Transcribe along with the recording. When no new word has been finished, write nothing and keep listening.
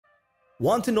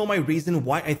Want to know my reason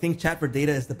why I think Chat4Data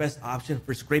is the best option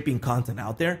for scraping content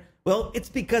out there? Well, it's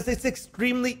because it's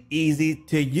extremely easy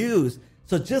to use.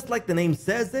 So just like the name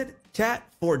says it,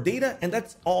 Chat4Data, and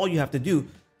that's all you have to do.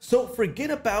 So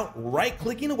forget about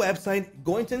right-clicking a website,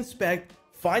 going to inspect,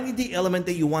 finding the element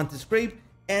that you want to scrape,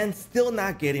 and still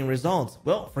not getting results.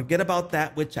 Well, forget about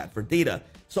that with Chat4Data.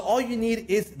 So all you need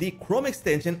is the Chrome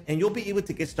extension and you'll be able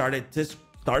to get started to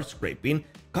start scraping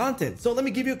content. So let me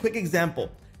give you a quick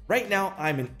example. Right now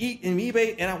I'm in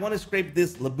eBay and I want to scrape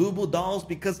this Labubu dolls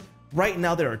because right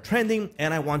now they are trending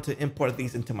and I want to import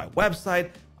these into my website.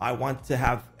 I want to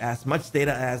have as much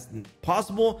data as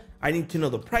possible. I need to know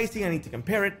the pricing. I need to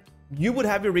compare it. You would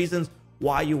have your reasons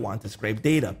why you want to scrape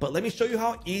data, but let me show you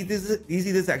how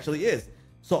easy this actually is.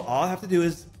 So all I have to do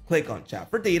is click on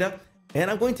Chat4Data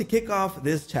and I'm going to kick off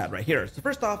this chat right here. So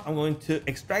first off, I'm going to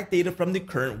extract data from the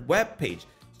current web page.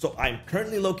 So I'm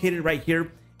currently located right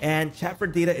here and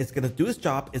Chat4Data is going to do its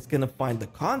job. It's going to find the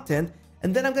content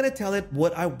and then I'm going to tell it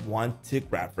what I want to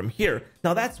grab from here.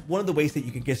 Now that's one of the ways that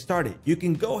you can get started. You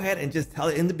can go ahead and just tell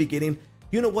it in the beginning,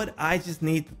 you know what, I just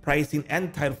need the pricing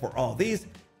and the title for all these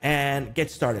and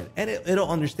get started. And it'll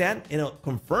understand, it'll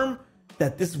confirm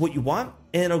that this is what you want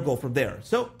and it'll go from there.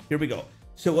 So here we go.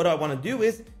 So what I want to do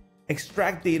is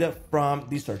extract data from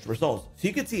the search results. So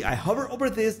you can see I hover over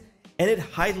this and it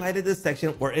highlighted the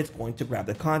section where it's going to grab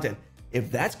the content. If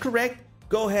that's correct,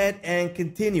 go ahead and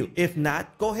continue. If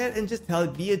not, go ahead and just tell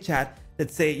it via chat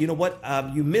that say, you know what,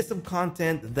 you missed some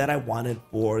content that I wanted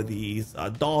for these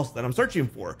dolls that I'm searching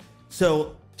for.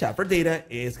 So Chat4Data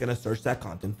is going to search that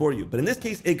content for you. But in this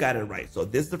case, it got it right. So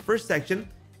this is the first section,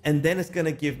 and then it's going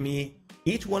to give me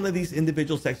each one of these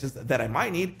individual sections that I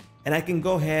might need, and I can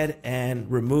go ahead and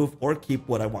remove or keep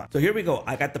what I want. So here we go.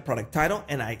 I got the product title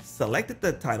and I selected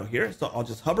the title here. So I'll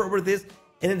just hover over this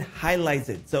and it highlights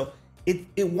it. So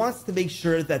it wants to make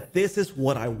sure that this is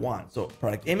what I want. So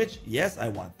product image, yes, I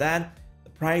want that. The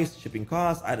price, shipping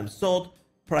cost, items sold,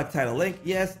 product title link,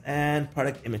 yes, and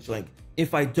product image link.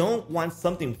 If I don't want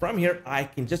something from here, I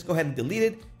can just go ahead and delete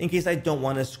it in case I don't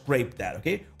want to scrape that,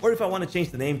 okay? Or if I want to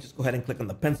change the name, just go ahead and click on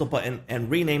the pencil button and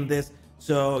rename this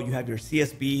so you have your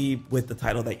CSV with the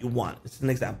title that you want. It's an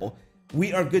example.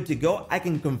 We are good to go. I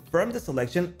can confirm the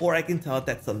selection or I can tell it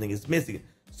that something is missing.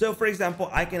 So for example,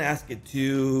 I can ask it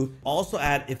to also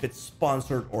add if it's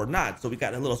sponsored or not. So we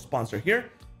got a little sponsor here,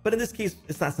 but in this case,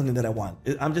 it's not something that I want.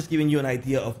 I'm just giving you an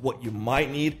idea of what you might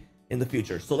need in the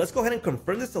future. So let's go ahead and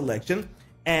confirm the selection,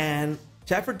 and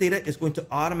Chat4Data is going to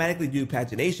automatically do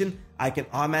pagination. I can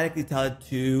automatically tell it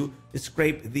to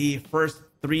scrape the first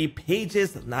 3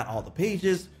 pages, not all the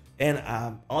pages, and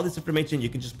all this information you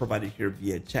can just provide it here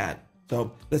via chat.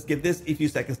 So let's give this a few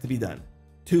seconds to be done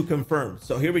to confirm.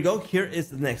 So here we go. Here is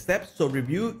the next step. So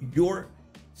review your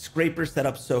scraper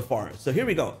setup so far. So here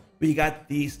we go. We got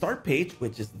the start page,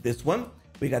 which is this one.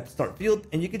 We got the start field,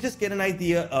 and you can just get an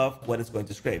idea of what it's going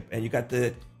to scrape. And you got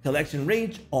the collection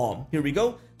range on. Here we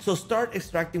go. So start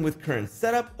extracting with current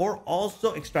setup, or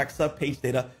also extract sub page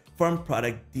data from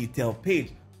product detail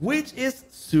page, which is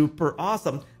super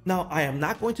awesome. Now, I am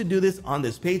not going to do this on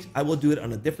this page. I will do it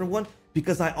on a different one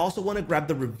because I also want to grab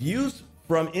the reviews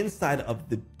from inside of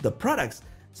the products.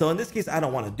 So in this case, I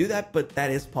don't want to do that, but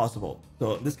that is possible.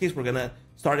 So in this case, we're going to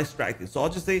start extracting. So I'll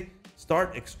just say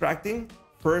start extracting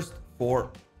first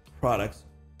for products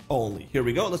only. Here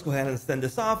we go. Let's go ahead and send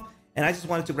this off. And I just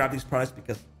wanted to grab these products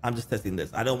because I'm just testing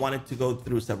this. I don't want it to go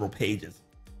through several pages.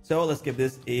 So let's give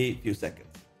this a few seconds.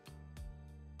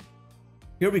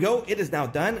 Here we go. It is now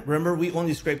done. Remember, we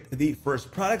only scraped the first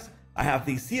products. I have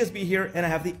the CSV here and I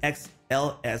have the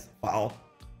XLS file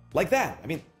like that. I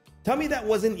mean, tell me that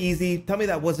wasn't easy. Tell me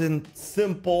that wasn't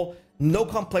simple. No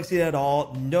complexity at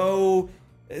all. No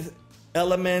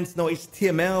elements, no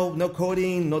HTML, no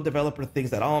coding, no developer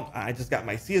things at all. I just got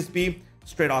my CSV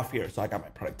straight off here. So I got my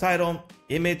product title,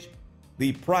 image,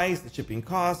 the price, the shipping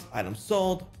cost, items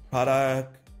sold,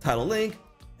 product title link,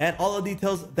 and all the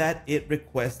details that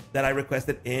I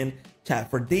requested in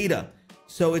Chat4Data.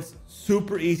 So it's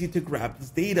super easy to grab this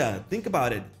data. Think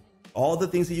about it. All the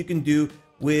things that you can do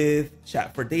with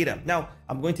Chat4Data. Now,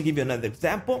 I'm going to give you another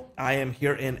example. I am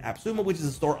here in AppSumo, which is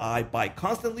a store I buy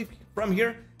constantly from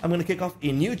here. I'm going to kick off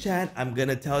a new chat. I'm going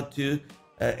to tell it to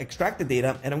extract the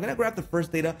data, and I'm going to grab the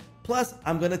first data. Plus,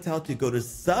 I'm going to tell it to go to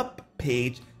sub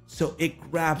page so it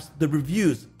grabs the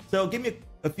reviews. So give me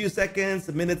a few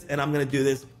seconds, minutes, and I'm going to do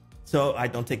this so I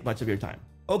don't take much of your time.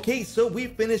 Okay, so we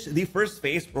finished the first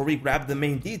phase where we grab the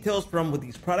main details from with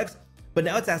these products. But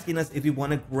now it's asking us if we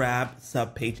want to grab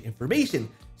sub-page information.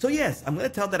 So yes, I'm going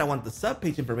to tell that I want the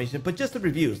sub-page information, but just the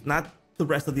reviews, not the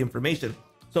rest of the information.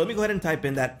 So let me go ahead and type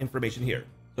in that information here.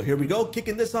 So here we go,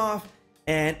 kicking this off.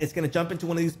 and it's going to jump into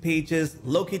one of these pages,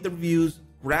 locate the reviews,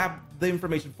 grab the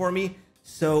information for me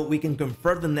so we can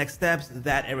confirm the next steps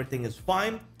that everything is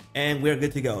fine and we're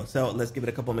good to go. So let's give it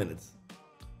a couple minutes.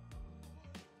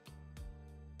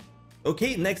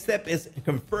 Okay, next step is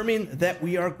confirming that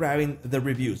we are grabbing the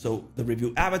review. So the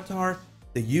review avatar,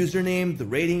 the username, the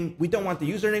rating. We don't want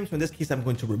the username, so in this case, I'm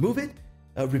going to remove it.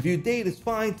 Review date is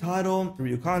fine, title,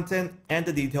 review content, and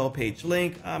the detail page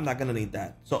link. I'm not gonna need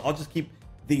that. So I'll just keep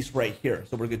these right here.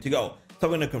 So we're good to go. So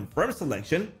I'm gonna confirm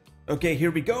selection. Okay,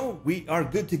 here we go. We are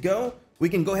good to go. We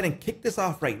can go ahead and kick this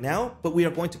off right now, but we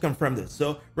are going to confirm this.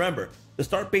 So remember, the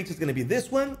start page is gonna be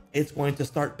this one. It's going to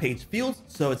start page fields.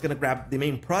 So it's gonna grab the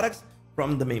main products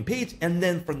from the main page, and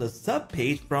then from the sub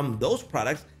page from those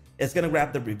products, it's gonna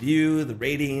grab the review, the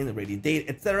rating date,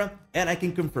 etc. And I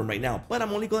can confirm right now, but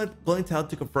I'm only going to tell it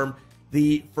to confirm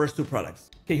the first two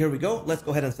products. Okay, here we go. Let's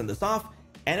go ahead and send this off,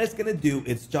 and it's gonna do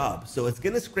its job. So it's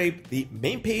gonna scrape the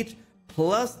main page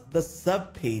plus the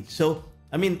sub page. So,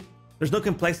 I mean, there's no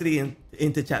complexity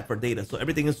into Chat4Data, so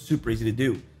everything is super easy to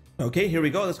do. Okay, here we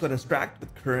go. Let's go ahead and extract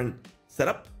with current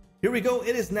setup. Here we go.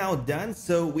 It is now done.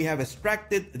 So we have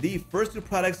extracted the first two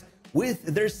products with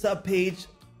their sub page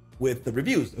with the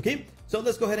reviews. Okay, so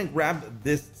let's go ahead and grab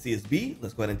this CSV.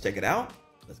 Let's go ahead and check it out.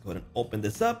 Let's go ahead and open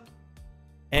this up.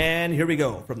 And here we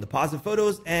go, from the positive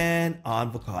photos and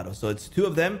on Vocado. So it's two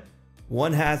of them.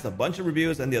 One has a bunch of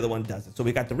reviews and the other one doesn't. So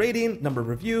we got the rating, number of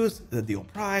reviews, the deal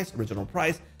price, original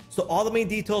price. So all the main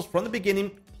details from the beginning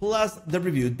plus the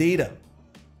review data.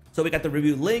 So we got the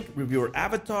review link, reviewer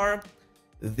avatar,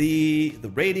 the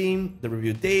rating, the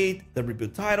review date, the review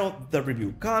title, the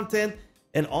review content,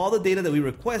 and all the data that we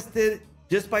requested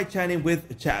just by chatting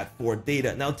with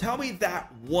Chat4Data. Now tell me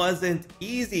that wasn't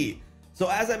easy. So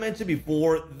as I mentioned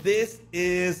before, this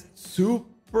is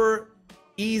super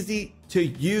easy to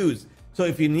use. So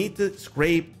if you need to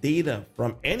scrape data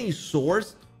from any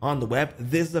source on the web,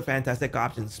 this is a fantastic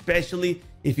option, especially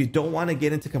if you don't want to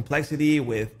get into complexity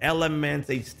with elements,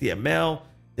 HTML,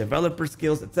 developer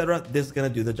skills, etc. This is going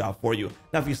to do the job for you.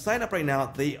 Now, if you sign up right now,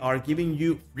 they are giving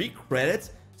you free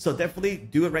credits. So definitely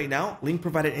do it right now. Link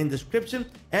provided in description.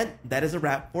 And that is a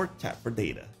wrap for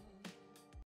Chat4Data.